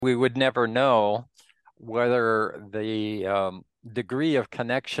we would never know whether the degree of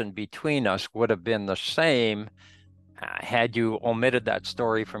connection between us would have been the same had you omitted that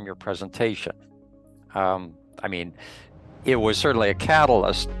story from your presentation. I mean, it was certainly a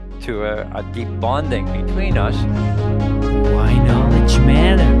catalyst to a deep bonding between us. Why knowledge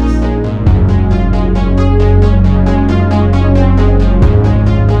matters.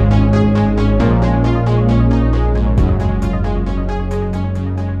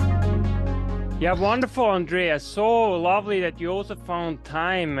 Yeah, wonderful, Andrea. So lovely that you also found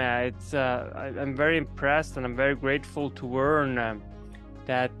time. I'm very impressed and I'm very grateful to learn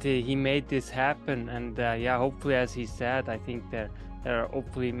that he made this happen. And yeah, hopefully, as he said, I think there are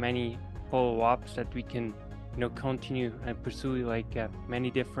hopefully many follow-ups that we can, continue and pursue, like many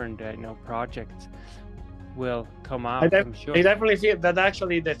different, projects will come out. I'm sure. I definitely feel that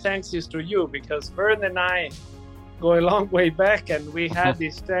actually the thanks is to you, because Vern and I go a long way back, and we had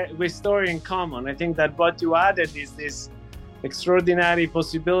this story in common. I think that what you added is this extraordinary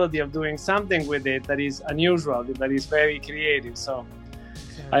possibility of doing something with it that is unusual, that is very creative. So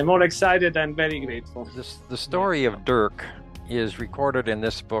I'm all excited and very grateful. The story of Dirk is recorded in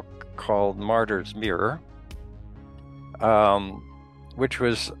this book called Martyr's Mirror, which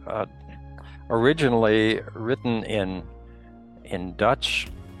was originally written in Dutch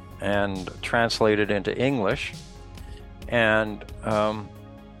and translated into English. And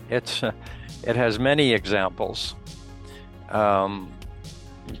it has many examples of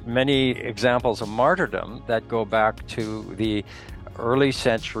martyrdom that go back to the early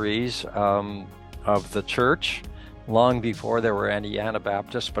centuries of the church, long before there were any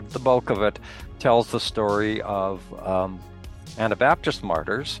Anabaptists, but the bulk of it tells the story of Anabaptist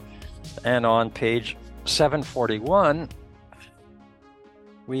martyrs. And on page 741,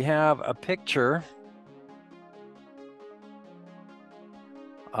 we have a picture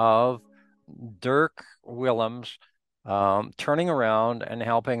of Dirk Willems turning around and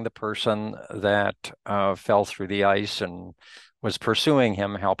helping the person that fell through the ice and was pursuing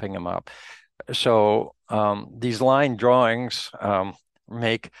him, helping him up. So these line drawings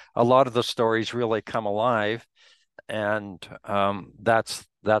make a lot of the stories really come alive, and that's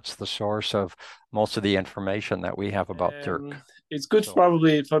the source of most of the information that we have about Dirk. It's good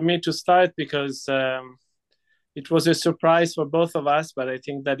probably for me to start, because it was a surprise for both of us, but I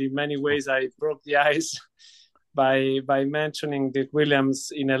think that in many ways I broke the ice by mentioning Dirk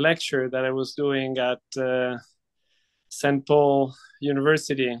Willems in a lecture that I was doing at St. Paul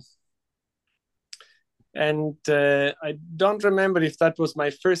University. And I don't remember if that was my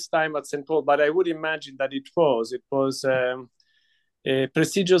first time at St. Paul, but I would imagine that it was. It was a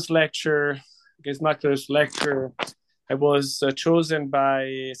prestigious lecture, Mackler's lecture. I was chosen by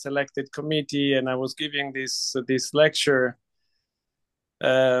a selected committee, and I was giving this lecture.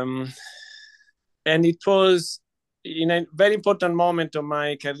 And it was in a very important moment of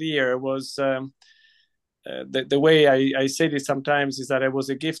my career. Was the way I say this sometimes is that I was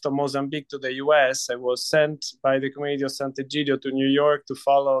a gift of Mozambique to the US. I was sent by the community of Sant'Egidio to New York to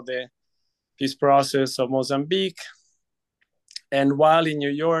follow the peace process of Mozambique. And while in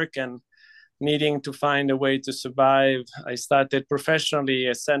New York and needing to find a way to survive, I started professionally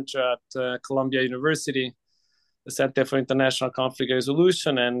a center at Columbia University, the Center for International Conflict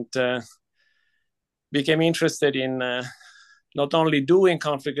Resolution, and became interested in not only doing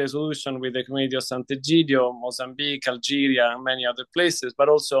conflict resolution with the community of Sant'Egidio, Mozambique, Algeria, and many other places, but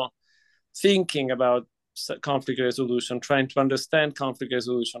also thinking about conflict resolution, trying to understand conflict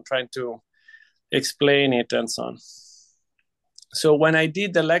resolution, trying to explain it, and so on. So when I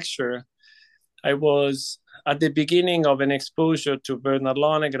did the lecture, I was at the beginning of an exposure to Bernard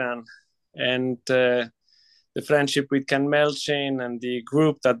Lonergan and the friendship with Ken Melchin and the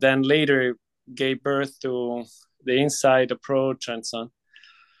group that then later gave birth to the Insight approach and so on.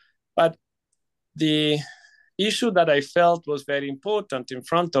 But the issue that I felt was very important in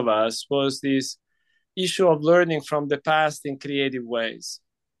front of us was this issue of learning from the past in creative ways.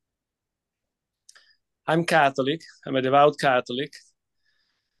 I'm Catholic, I'm a devout Catholic,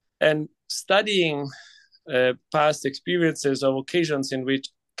 and studying past experiences of occasions in which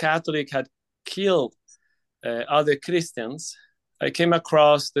Catholic had killed other Christians, I came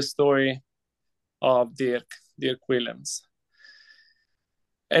across the story of Dirk Willems.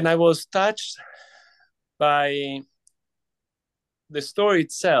 And I was touched by the story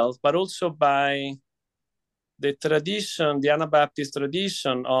itself, but also by the tradition, the Anabaptist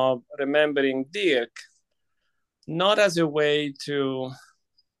tradition of remembering Dirk, not as a way to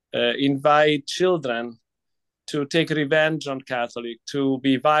invite children to take revenge on Catholic, to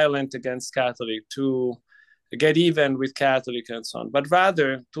be violent against Catholic, to get even with Catholic and so on, but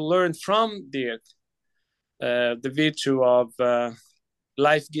rather to learn from Dirk the virtue of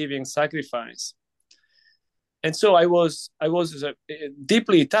life-giving sacrifice. And so I was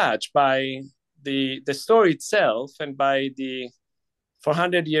deeply touched by the story itself and by the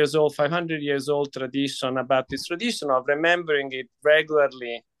 400 years old, 500 years old tradition, about this tradition of remembering it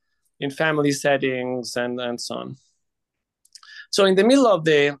regularly in family settings and so on. So in the middle of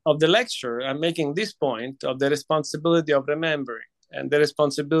the lecture, I'm making this point of the responsibility of remembering and the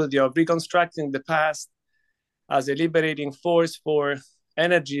responsibility of reconstructing the past as a liberating force for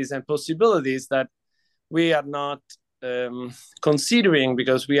energies and possibilities that we are not considering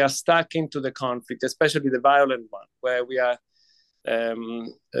because we are stuck into the conflict, especially the violent one, where we are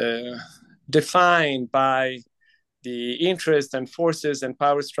defined by the interests and forces and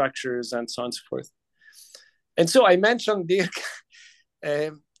power structures and so on and so forth. And so I mentioned Dirk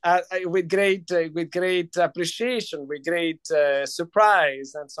with great appreciation, with great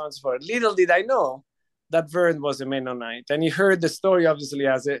surprise, and so on and so forth. Little did I know that Vern was a Mennonite, and he heard the story obviously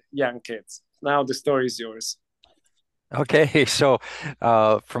as a young kid. Now the story is yours. Okay, so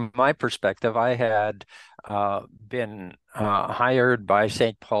from my perspective, I had been hired by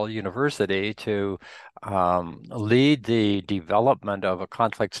St. Paul University to lead the development of a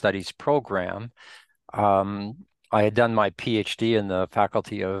conflict studies program. I had done my PhD in the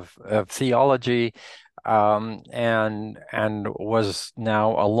Faculty of Theology, and was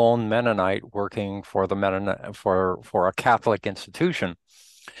now a lone Mennonite working for for a Catholic institution.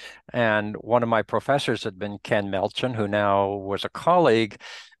 And one of my professors had been Ken Melchin, who now was a colleague,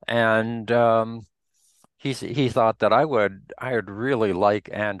 and he thought that I would really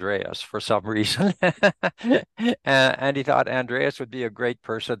like Andreas for some reason, and he thought Andreas would be a great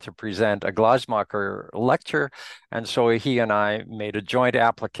person to present a Glasmacher lecture, and so he and I made a joint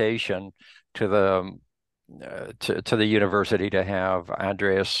application to the university to have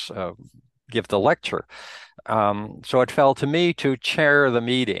Andreas give the lecture. So it fell to me to chair the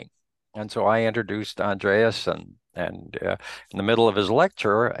meeting. And so I introduced Andreas, and in the middle of his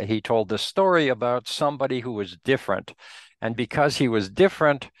lecture, he told this story about somebody who was different. And because he was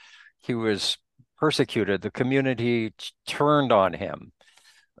different, he was persecuted. The community turned on him.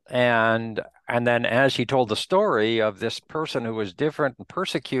 And then as he told the story of this person who was different and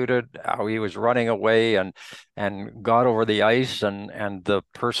persecuted, how he was running away and got over the ice, and the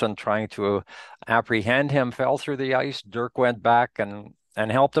person trying to apprehend him fell through the ice, Dirk went back and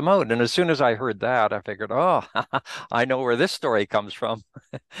helped him out. And as soon as I heard that, I figured, oh, I know where this story comes from.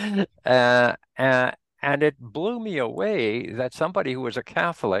 And it blew me away that somebody who was a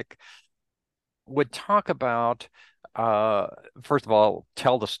Catholic would talk about, first of all,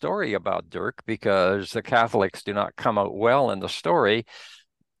 tell the story about Dirk, because the Catholics do not come out well in the story,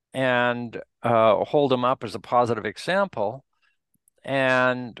 and hold him up as a positive example,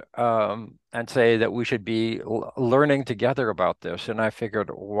 and say that we should be learning together about this. And I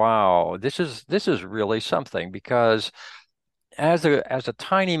figured, wow, this is really something, because as a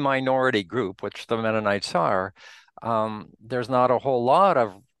tiny minority group, which the Mennonites are, there's not a whole lot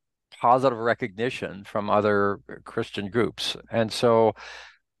of positive recognition from other Christian groups. And so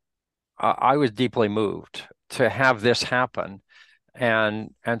I was deeply moved to have this happen. And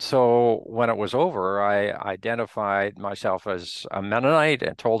so when it was over, I identified myself as a Mennonite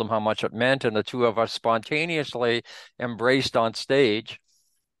and told him how much it meant, and the two of us spontaneously embraced on stage.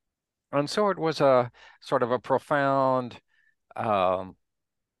 And so it was a sort of a profound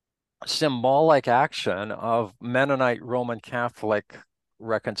symbolic action of Mennonite Roman Catholic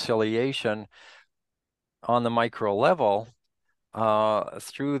reconciliation on the micro level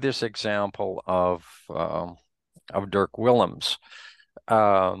through this example of Dirk Willems.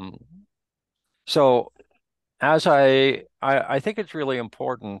 So as I think it's really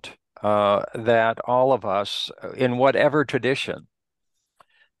important that all of us, in whatever tradition,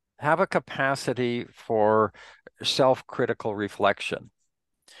 have a capacity for self-critical reflection.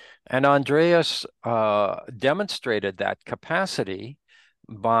 And Andreas demonstrated that capacity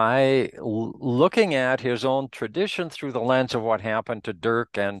by looking at his own tradition through the lens of what happened to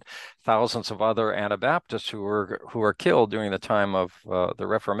Dirk and thousands of other Anabaptists who were killed during the time of the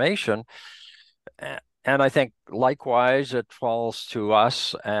Reformation. And I think likewise it falls to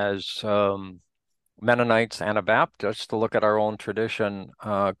us as Mennonites, Anabaptists, to look at our own tradition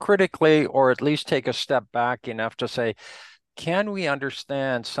critically, or at least take a step back enough to say, can we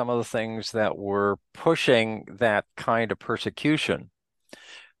understand some of the things that were pushing that kind of persecution?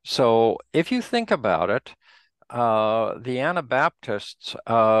 So if you think about it, the Anabaptists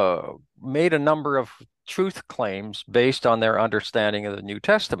made a number of truth claims based on their understanding of the New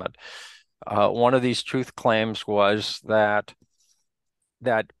Testament. One of these truth claims was that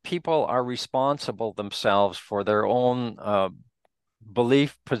people are responsible themselves for their own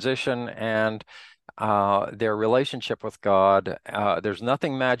belief, position, and their relationship with God. There's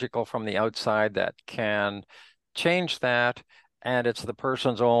nothing magical from the outside that can change that. And it's the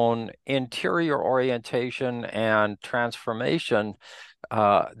person's own interior orientation and transformation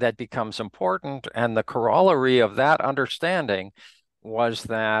that becomes important. And the corollary of that understanding was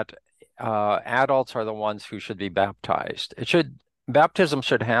that adults are the ones who should be baptized. Baptism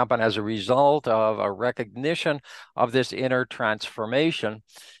should happen as a result of a recognition of this inner transformation.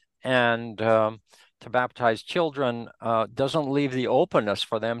 And to baptize children doesn't leave the openness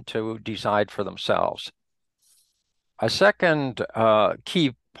for them to decide for themselves. A second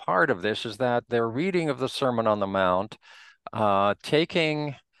key part of this is that their reading of the Sermon on the Mount,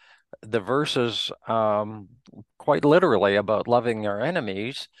 taking the verses quite literally about loving their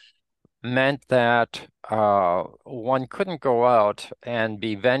enemies, meant that one couldn't go out and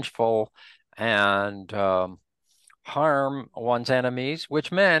be vengeful and harm one's enemies,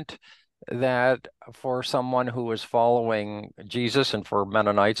 which meant that for someone who was following Jesus, and for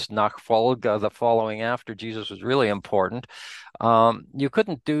Mennonites, Nachfolge, the following after Jesus, was really important. You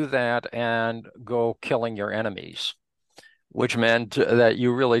couldn't do that and go killing your enemies, which meant that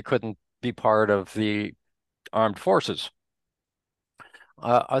you really couldn't be part of the armed forces.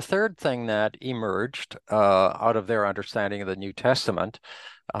 A third thing that emerged out of their understanding of the New Testament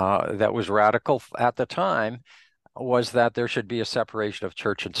that was radical at the time was that there should be a separation of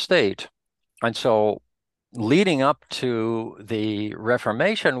church and state. And so leading up to the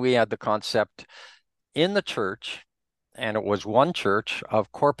Reformation, we had the concept in the church, and it was one church,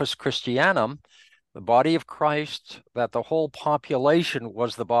 of Corpus Christianum, the body of Christ, that the whole population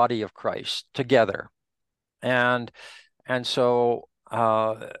was the body of Christ together. And so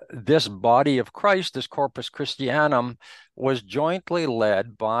this body of Christ, this Corpus Christianum, was jointly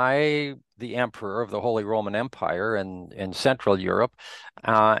led by the emperor of the Holy Roman Empire in Central Europe,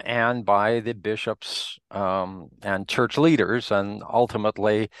 and by the bishops and church leaders, and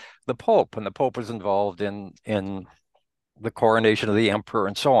ultimately the Pope. And the Pope was involved in the coronation of the emperor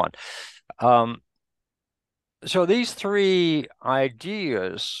and so on. So these three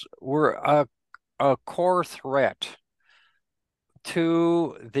ideas were a core threat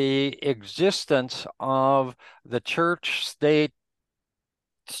to the existence of the church-state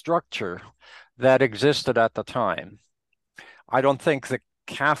structure that existed at the time. I don't think the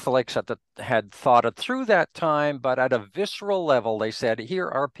Catholics had thought it through that time, but at a visceral level, they said, here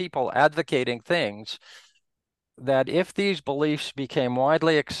are people advocating things that if these beliefs became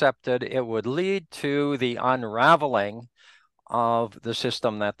widely accepted, it would lead to the unraveling of the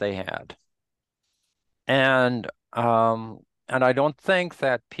system that they had. And I don't think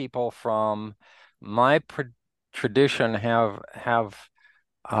that people from my tradition have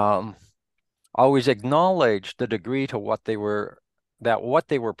always acknowledged the degree to what they were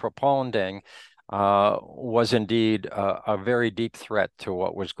propounding was indeed a very deep threat to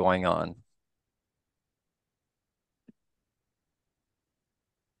what was going on.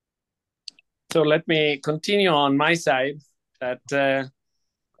 So let me continue on my side. That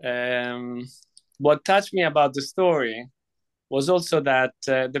what touched me about the story was also that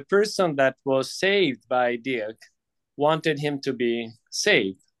the person that was saved by Dirk wanted him to be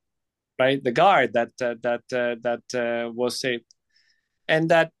saved, right? The guard that was saved, and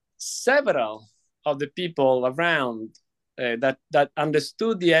that several of the people around that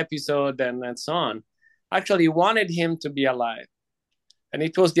understood the episode and so on actually wanted him to be alive, and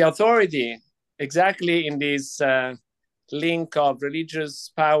it was the authority exactly in this link of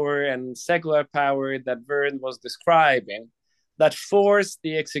religious power and secular power that Verne was describing that forced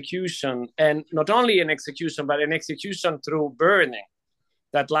the execution, and not only an execution, but an execution through burning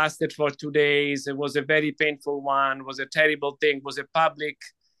that lasted for 2 days. It was a very painful one, was a terrible thing, was a public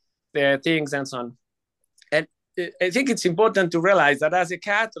things and so on. And I think it's important to realize that as a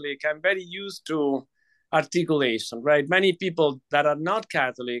Catholic, I'm very used to articulation, right? Many people that are not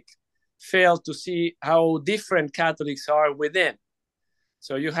Catholic fail to see how different Catholics are within.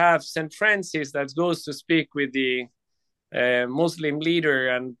 So you have St. Francis that goes to speak with the Muslim leader,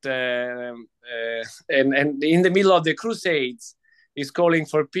 and in the middle of the Crusades is calling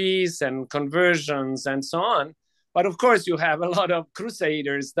for peace and conversions and so on. But of course, you have a lot of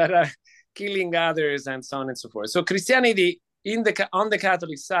crusaders that are killing others and so on and so forth. So Christianity on the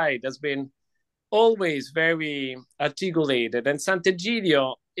Catholic side has been always very articulated, and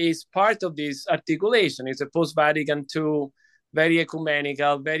Sant'Egidio is part of this articulation. It's a post-Vatican II, very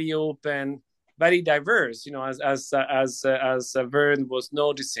ecumenical, very open, very diverse, as Verne was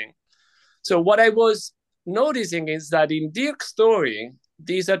noticing. So what I was noticing is that in Dirk's story,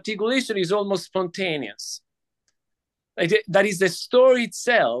 this articulation is almost spontaneous. That is the story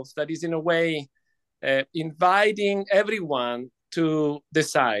itself that is in a way inviting everyone to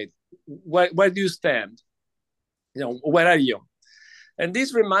decide where do you stand, where are you? And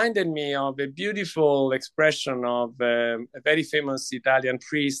this reminded me of a beautiful expression of a very famous Italian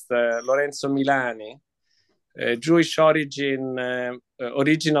priest, Lorenzo Milani, a Jewish origin,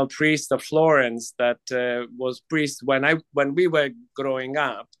 original priest of Florence that was priest when we were growing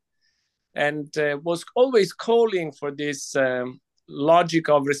up, and was always calling for this logic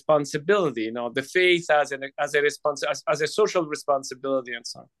of responsibility, the faith as a social responsibility and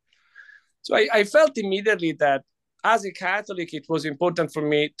so on. So I felt immediately that as a Catholic, it was important for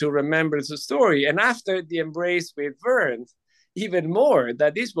me to remember the story. And after the embrace with Vern, even more,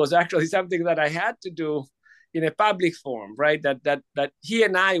 that this was actually something that I had to do in a public forum, right? That he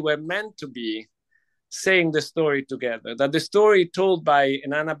and I were meant to be saying the story together, that the story told by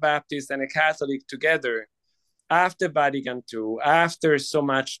an Anabaptist and a Catholic together after Vatican II, after so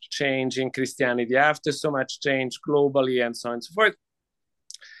much change in Christianity, after so much change globally and so on and so forth,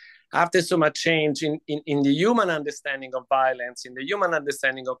 after so much change in the human understanding of violence, in the human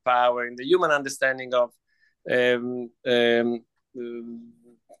understanding of power, in the human understanding of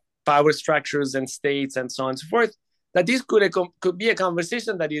power structures and states and so on and so forth, that this could be a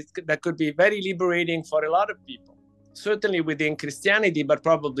conversation that could be very liberating for a lot of people, certainly within Christianity, but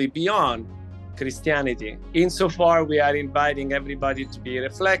probably beyond Christianity. Insofar, we are inviting everybody to be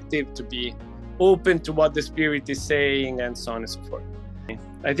reflective, to be open to what the Spirit is saying, and so on and so forth.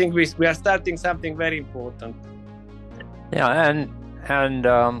 I think we are starting something very important. Yeah, and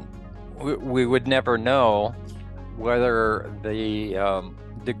we would never know whether the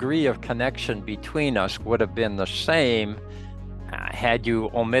degree of connection between us would have been the same had you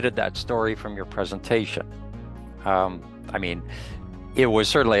omitted that story from your presentation. I mean, it was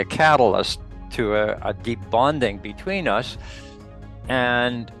certainly a catalyst to a deep bonding between us.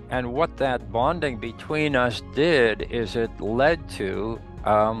 And what that bonding between us did is it led to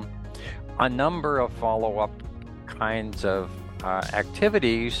a number of follow-up kinds of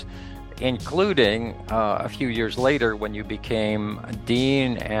activities, including a few years later when you became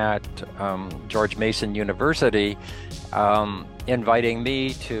dean at George Mason University, inviting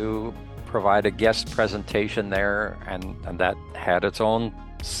me to provide a guest presentation there, and that had its own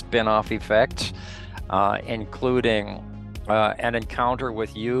spin-off effects, including an encounter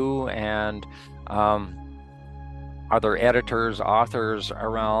with you and other editors, authors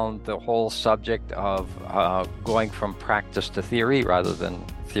around the whole subject of going from practice to theory rather than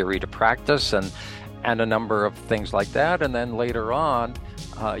theory to practice, and a number of things like that. And then later on,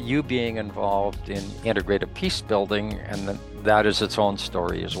 you being involved in integrated peace building, and that is its own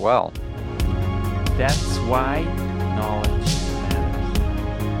story as well. That's why knowledge